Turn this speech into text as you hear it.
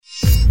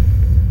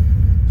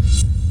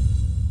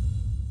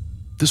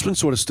This one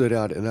sort of stood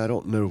out, and I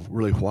don't know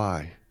really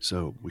why.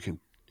 So we can.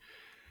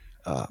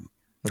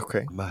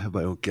 Okay. I might have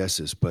my own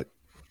guesses, but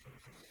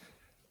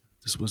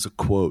this was a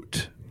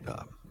quote.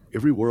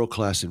 Every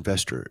world-class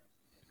investor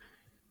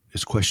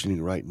is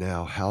questioning right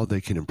now how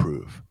they can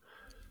improve.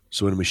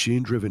 So in a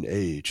machine-driven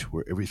age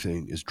where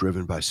everything is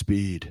driven by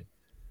speed,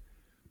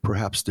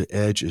 perhaps the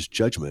edge is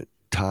judgment,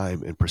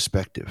 time, and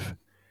perspective.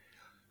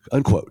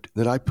 Unquote.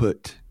 Then I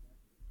put,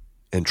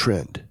 and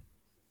trend.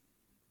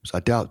 So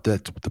I doubt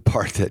that's the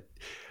part that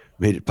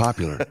made it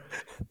popular.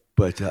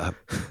 But I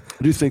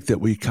do think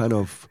that we kind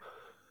of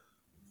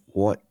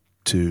want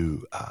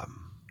to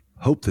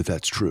hope that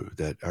that's true,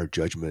 that our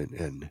judgment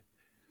and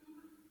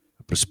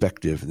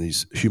perspective and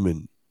these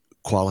human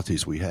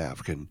qualities we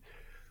have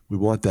we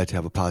want that to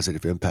have a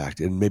positive impact.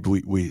 And maybe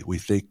we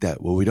think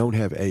that, well, we don't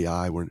have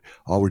AI,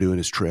 all we're doing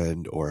is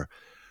trend or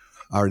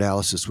our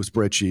analysis with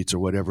spreadsheets or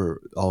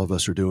whatever all of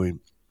us are doing.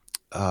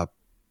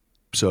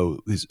 So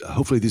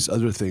hopefully these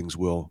other things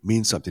will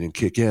mean something and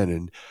kick in,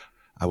 and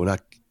I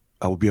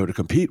will be able to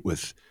compete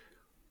with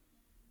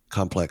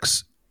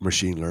complex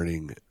machine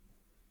learning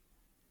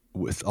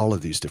with all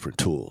of these different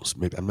tools.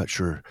 Maybe I'm not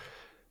sure,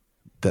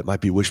 that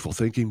might be wishful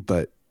thinking,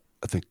 but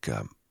I think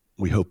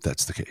we hope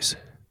that's the case.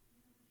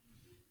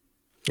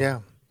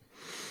 Yeah.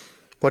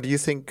 What do you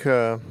think,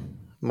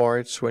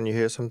 Moritz, when you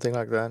hear something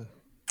like that?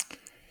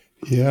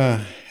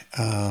 Yeah,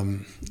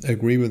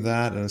 agree with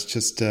that. And it's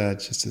just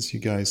as you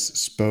guys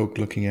spoke,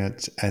 looking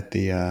at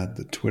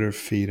the Twitter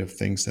feed of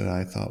things that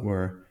I thought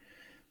were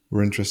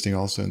interesting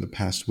also in the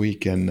past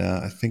week. And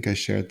I think I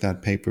shared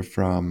that paper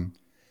from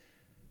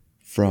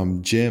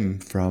Jim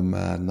from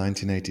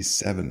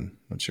 1987.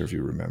 Not sure if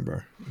you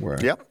remember where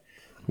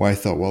I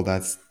thought, well,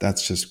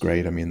 that's just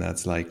great. I mean,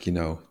 that's like,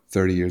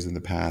 30 years in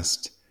the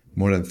past,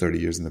 more than 30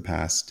 years in the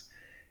past.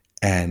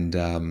 And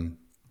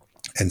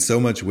so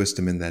much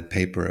wisdom in that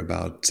paper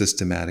about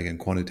systematic and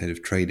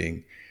quantitative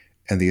trading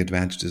and the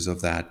advantages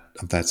of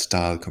that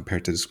style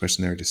compared to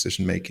discretionary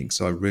decision making.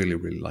 So I really,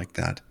 really like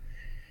that.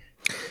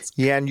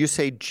 Yeah, and you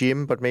say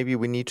Jim, but maybe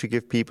we need to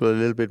give people a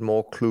little bit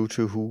more clue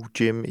to who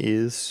Jim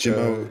is.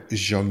 Jim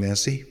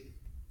O'Shaughnessy.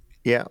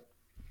 Yeah.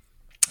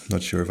 I'm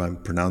not sure if I'm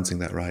pronouncing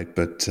that right,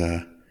 but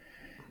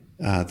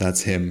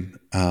that's him.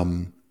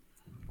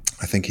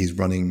 I think he's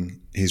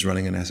running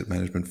an asset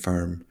management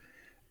firm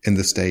in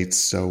the States,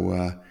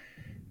 so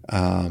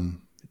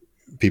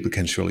people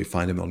can surely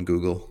find him on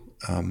Google.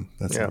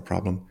 That's not a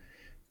problem.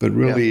 But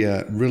really,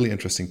 really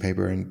interesting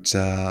paper, and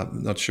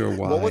not sure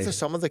why. What were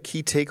some of the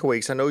key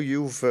takeaways? I know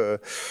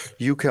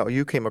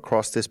you came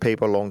across this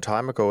paper a long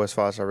time ago, as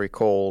far as I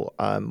recall.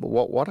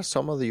 What are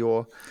some of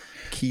your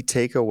key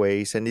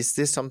takeaways? And is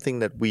this something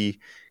that we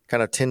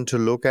kind of tend to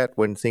look at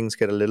when things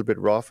get a little bit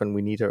rough, and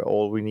we need a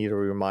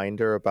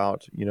reminder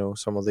about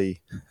some of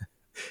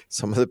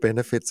the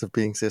benefits of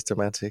being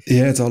systematic?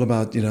 Yeah, it's all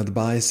about the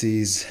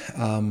biases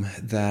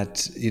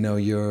that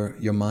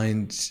your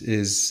mind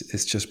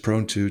is just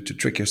prone to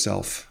trick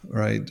yourself,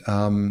 right?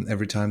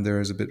 Every time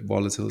there is a bit of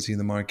volatility in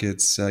the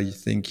markets, you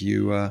think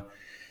you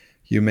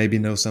maybe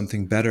know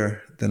something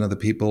better than other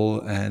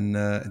people, and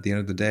at the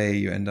end of the day,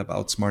 you end up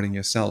outsmarting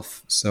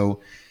yourself.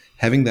 So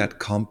having that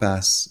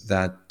compass,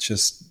 that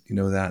just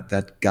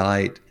that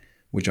guide,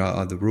 which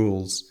are the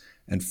rules,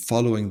 and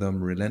following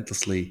them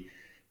relentlessly,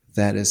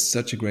 that is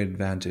such a great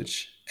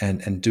advantage,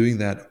 and doing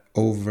that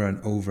over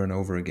and over and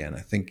over again. I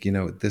think,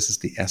 this is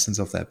the essence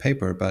of that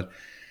paper, but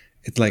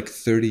it's like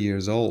 30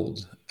 years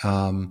old.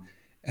 And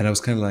I was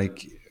kind of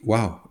like,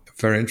 wow,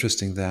 very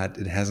interesting that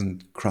it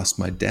hasn't crossed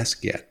my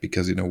desk yet,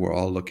 because, we're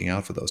all looking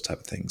out for those type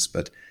of things.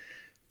 But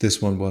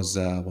this one was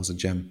a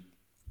gem.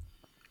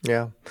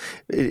 Yeah.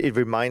 It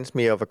reminds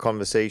me of a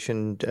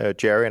conversation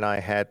Jerry and I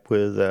had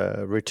with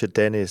Richard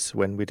Dennis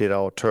when we did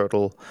our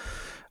turtle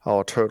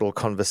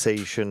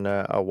conversation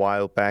a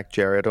while back,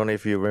 Jerry. I don't know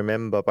if you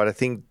remember, but I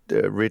think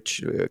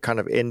Rich kind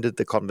of ended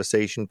the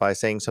conversation by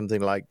saying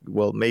something like,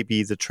 well,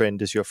 maybe the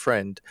trend is your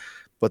friend,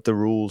 but the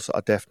rules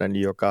are definitely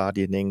your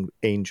guardian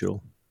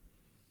angel.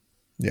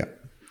 Yeah.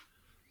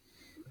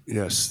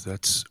 Yes,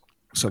 that's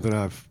something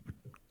I've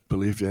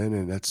believed in,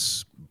 and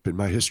that's been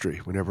my history.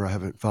 Whenever I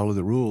haven't followed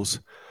the rules,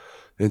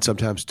 and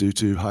sometimes due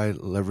to high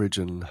leverage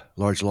and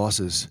large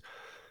losses,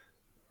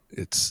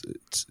 it's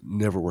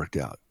never worked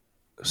out.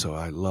 So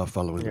I love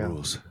following the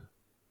rules.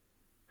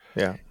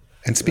 Yeah.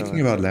 And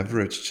speaking about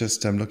leverage,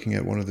 just I'm looking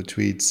at one of the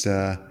tweets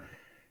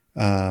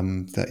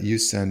that you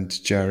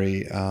sent,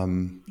 Jerry, a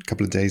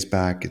couple of days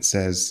back. It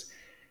says,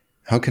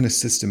 how can a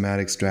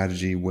systematic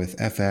strategy with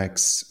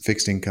FX,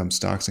 fixed income,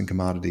 stocks and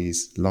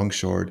commodities, long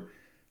short,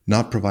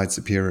 not provide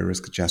superior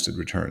risk-adjusted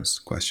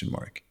returns? ?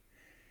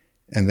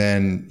 And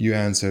then you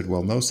answered,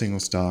 well, no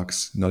single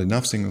stocks, not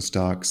enough single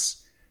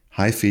stocks,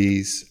 high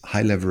fees,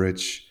 high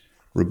leverage,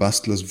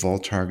 robustless vol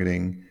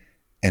targeting,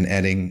 and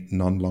adding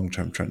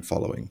non-long-term trend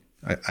following.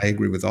 I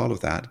agree with all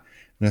of that.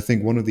 And I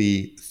think one of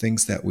the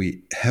things that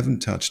we haven't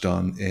touched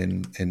on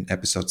in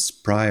episodes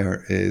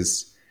prior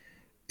is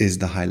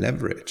the high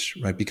leverage,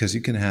 right? Because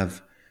you can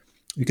have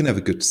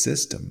a good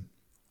system,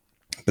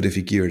 but if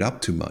you gear it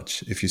up too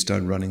much, if you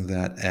start running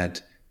that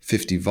at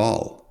 50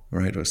 vol,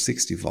 right, or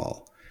 60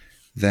 vol,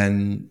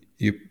 then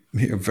you're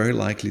very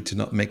likely to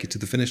not make it to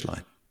the finish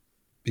line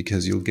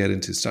because you'll get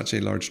into such a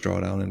large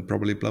drawdown and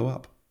probably blow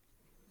up.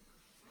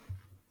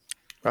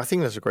 I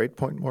think that's a great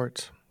point,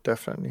 Moritz.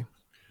 Definitely.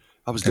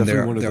 I was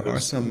definitely one of those. There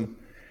are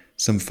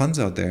some funds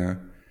out there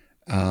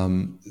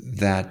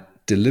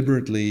that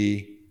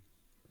deliberately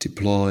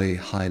deploy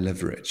high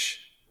leverage,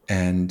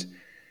 and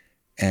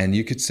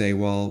you could say,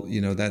 well,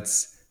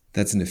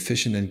 that's an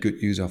efficient and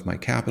good use of my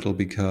capital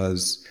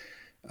because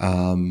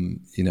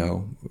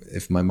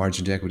if my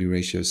margin to equity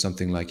ratio is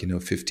something like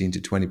 15 to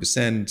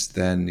 20%,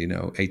 then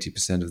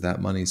 80% of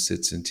that money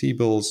sits in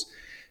T-bills.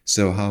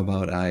 So how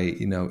about I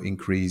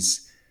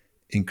increase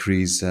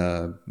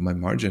my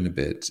margin a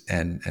bit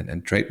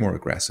and trade more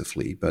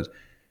aggressively? But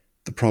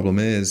the problem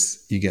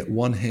is you get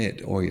one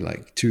hit or you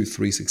like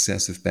 2-3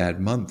 successive bad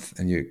months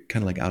and you're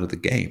kind of like out of the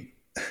game.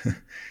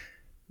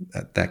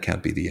 That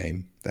can't be the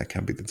aim. That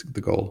can't be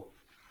the goal.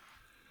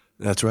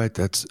 That's right.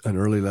 That's an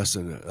early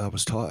lesson I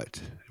was taught.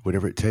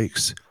 Whatever it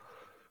takes,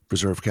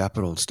 preserve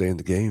capital and stay in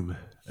the game.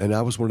 And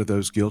I was one of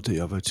those guilty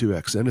of a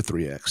 2X and a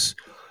 3X.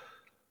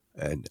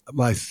 And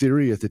my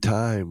theory at the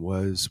time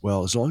was,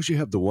 well, as long as you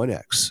have the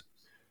 1X,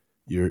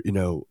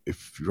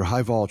 if you're a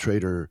high vol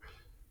trader,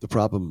 the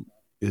problem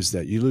is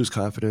that you lose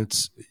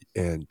confidence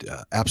and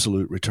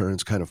absolute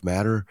returns kind of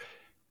matter.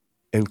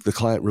 And the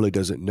client really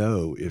doesn't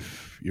know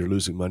if you're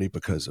losing money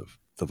because of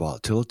the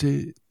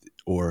volatility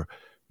or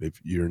if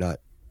you're not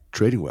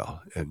trading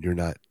well and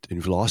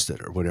you've lost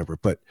it or whatever.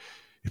 But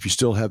if you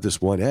still have this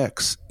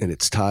 1X and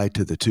it's tied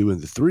to the 2 and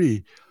the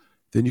 3,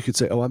 then you could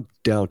say, oh, I'm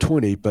down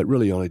 20, but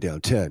really only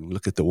down 10.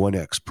 Look at the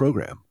 1X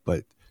program.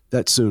 But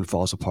that soon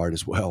falls apart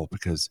as well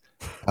because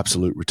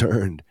absolute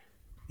return,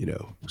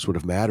 sort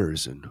of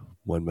matters, and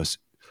one must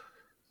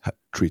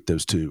treat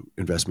those two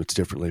investments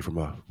differently from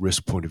a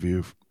risk point of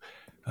view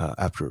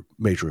after a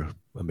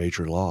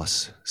major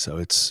loss. So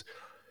it's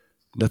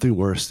nothing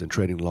worse than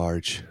trading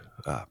large.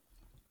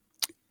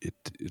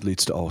 It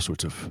leads to all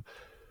sorts of,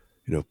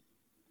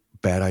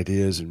 bad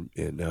ideas and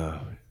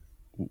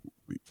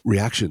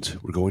reactions.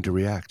 We're going to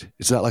react.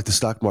 It's not like the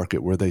stock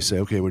market where they say,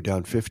 okay, we're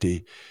down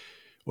 50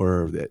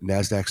 or the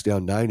NASDAQ's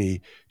down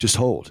 90, just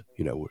hold,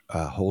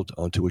 hold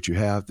onto what you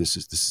have. This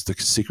is the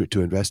secret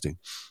to investing.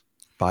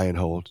 Buy and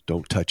hold,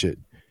 don't touch it.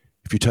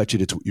 If you touch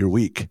it, you're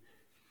weak.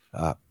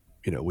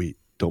 We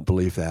don't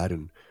believe that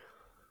and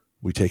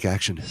we take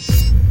action.